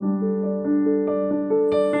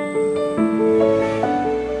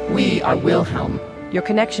We are Wilhelm. Your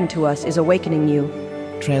connection to us is awakening you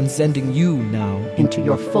transcending you now into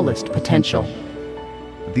your fullest potential.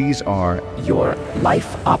 These are your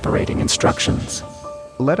life operating instructions.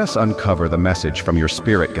 Let us uncover the message from your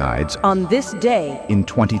spirit guides on this day in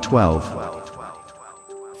 2012.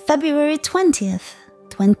 February 20th,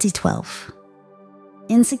 2012.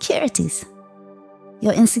 Insecurities.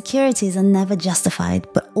 Your insecurities are never justified,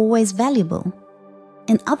 but always valuable.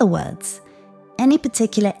 In other words, any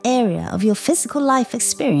particular area of your physical life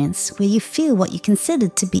experience where you feel what you consider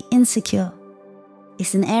to be insecure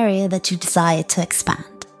is an area that you desire to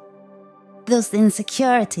expand. Those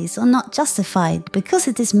insecurities are not justified because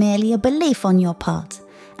it is merely a belief on your part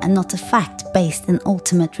and not a fact based in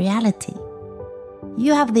ultimate reality.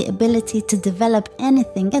 You have the ability to develop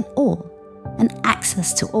anything at all and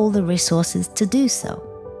access to all the resources to do so.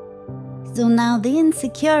 So now the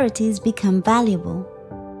insecurities become valuable.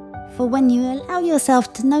 For when you allow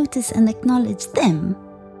yourself to notice and acknowledge them,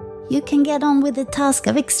 you can get on with the task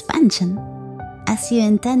of expansion as you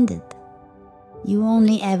intended. You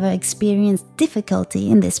only ever experience difficulty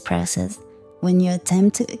in this process when you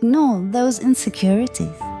attempt to ignore those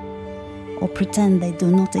insecurities or pretend they do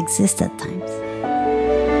not exist at times.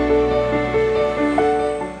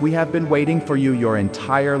 We have been waiting for you your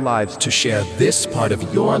entire lives to share this part of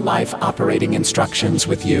your life operating instructions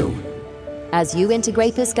with you. As you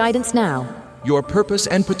integrate this guidance now, your purpose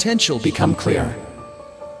and potential become clear.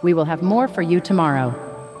 We will have more for you tomorrow.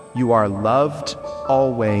 You are loved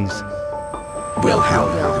always.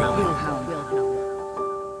 Wilhelm.